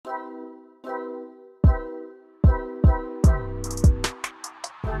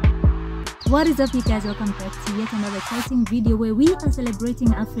What is up, you guys? Welcome back to yet another exciting video where we are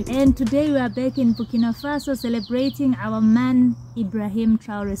celebrating Africa. And today we are back in Burkina Faso celebrating our man Ibrahim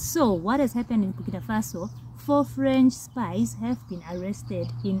Traore. So what has happened in Burkina Faso? 4 French spies have been arrested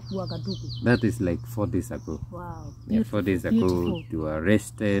in Ouagadougou. That is like 4 days ago. Wow. Yeah, 4 days ago they were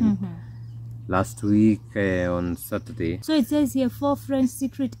arrested. Last week on Saturday. So it says here 4 French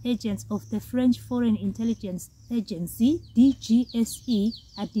secret agents of the French Foreign Intelligence Agency, DGSE,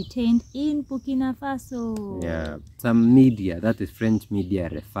 are detained in Burkina Faso. Yeah, some media, that is French media,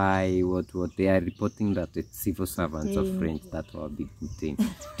 RFI, what they are reporting that it's civil servants of French that will be detained.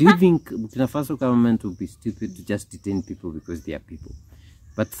 Do you think Burkina Faso government would be stupid to just detain people because they are people?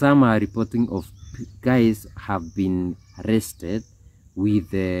 But some are reporting of guys have been arrested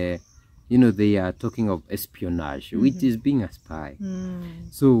with you know, they are talking of espionage, which is being a spy.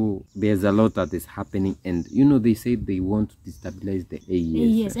 So there's a lot that is happening, and you know, they say they want to destabilize the AES.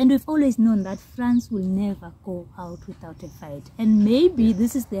 Yes, and we've always known that France will never go out without a fight, and maybe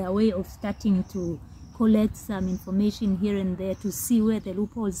this is their way of starting to collect some information here and there to see where the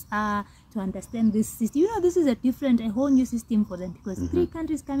loopholes are, to understand this system. You know, this is a whole new system for them, because 3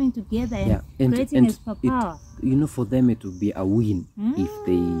 countries coming together and creating a superpower. You know, for them it would be a win if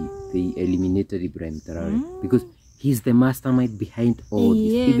they eliminated Ibrahim Traore, because he's the mastermind behind all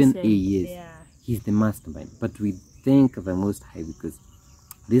this. Even AES, he's the mastermind. But we thank the Most High, because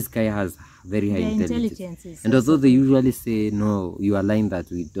this guy has very high intelligence. And although they usually say, no, you are lying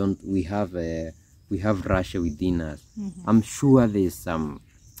that we have Russia within us, I'm sure there's some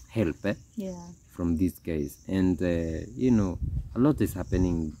help from these guys. And you know, a lot is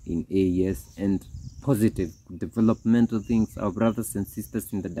happening in AES, and positive developmental things. Our brothers and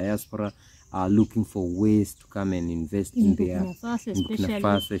sisters in the diaspora are looking for ways to come and invest in their Burkina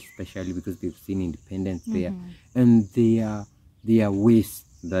Faso, especially because they've seen independence there. And there are ways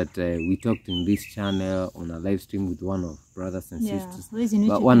that we talked in this channel on a live stream with one of brothers and sisters,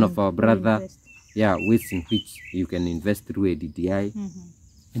 but one of our brother, ways in which you can invest through a DDI.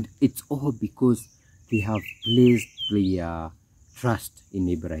 And it's all because they have placed their trust in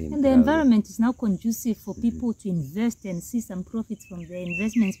Ibrahim. And the environment is now conducive for people to invest and see some profits from their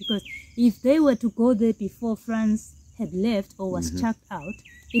investments, because if they were to go there before France had left or was chucked out,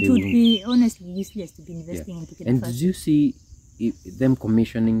 it would be honestly useless to be investing into Burkina Faso. And did you see them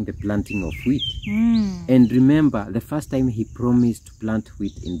commissioning the planting of wheat? And remember, the first time he promised to plant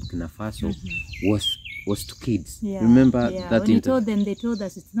wheat in Burkina Faso was to kids. Remember that? When he told them, they told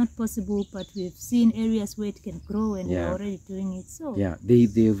us it's not possible, but we've seen areas where it can grow, and we're already doing it. So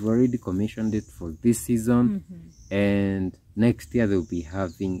they've already commissioned it for this season, and next year they'll be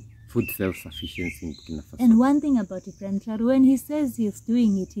having food self-sufficiency in Burkina Faso. And one thing about Ibrahim Traore, when he says he's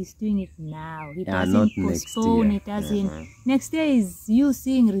doing it now. He doesn't postpone it, as in next year is you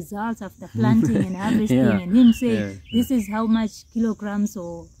seeing results after planting and harvesting, and him saying this is how much kilograms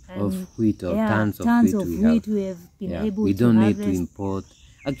of wheat or tons of wheat we have been able to harvest. We don't need to import.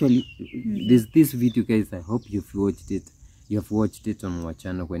 Actually, this video, guys, I hope you've watched it. You have watched it on our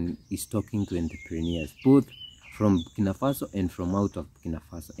channel when he's talking to entrepreneurs, both from Burkina Faso and from out of Burkina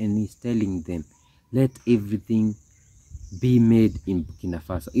Faso, and he's telling them, let everything be made in Burkina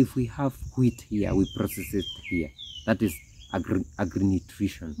Faso. If we have wheat here, we process it here. That is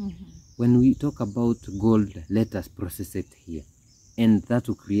agri-nutrition. When we talk about gold, let us process it here. And that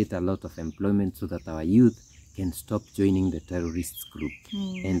will create a lot of employment so that our youth can stop joining the terrorist group.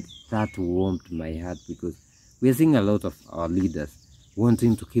 And that warmed my heart, because we are seeing a lot of our leaders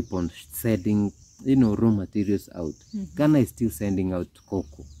wanting to keep on sending, you know, raw materials out. Ghana is still sending out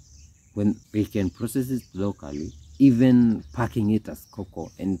cocoa when they can process it locally, even packing it as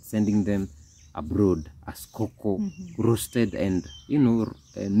cocoa and sending them abroad as cocoa, roasted and, you know,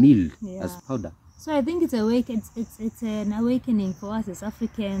 milled as powder. So I think it's an awakening for us as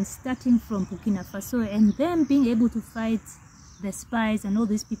Africans, starting from Burkina Faso, and them being able to fight the spies and all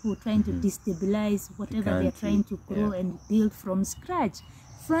these people trying to destabilize whatever they're trying to grow and build from scratch.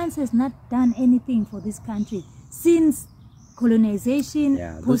 France has not done anything for this country since colonization,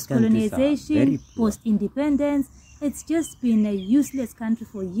 post-colonization, post-independence. It's just been a useless country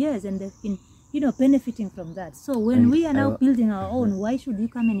for years, and they've been, you know, benefiting from that. So when we are now building our own, why should you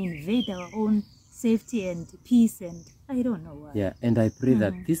come and invade our own safety and peace? And I don't know why. And I pray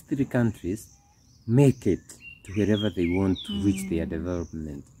that these 3 countries make it to wherever they want to reach their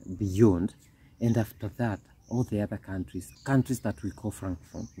development beyond, and after that, all the other countries that we call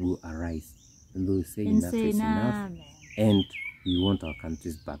Francophone will arise, and they will say enough is enough, and we want our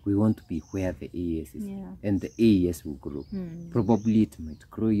countries back. We want to be where the AES is, and the AES will grow. Probably it might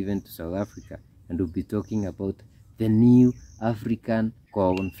grow even to South Africa, and we'll be talking about the new African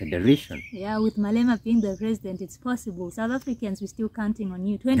Confederation. Yeah, with Malema being the president, it's possible. South Africans, we're still counting on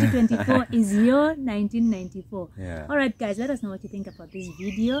you. 2024 is your 1994. Yeah. All right, guys, let us know what you think about this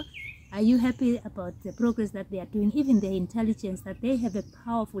video. Are you happy about the progress that they are doing, even their intelligence, that they have a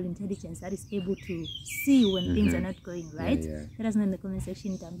powerful intelligence that is able to see when things are not going right? Yeah. Let us know in the comment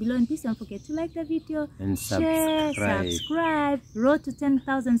section down below. And please don't forget to like the video, and share, subscribe. Road to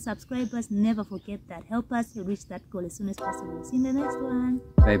 10,000 subscribers. Never forget that. Help us reach that goal as soon as possible. See you in the next one.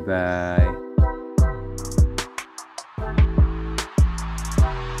 Bye-bye.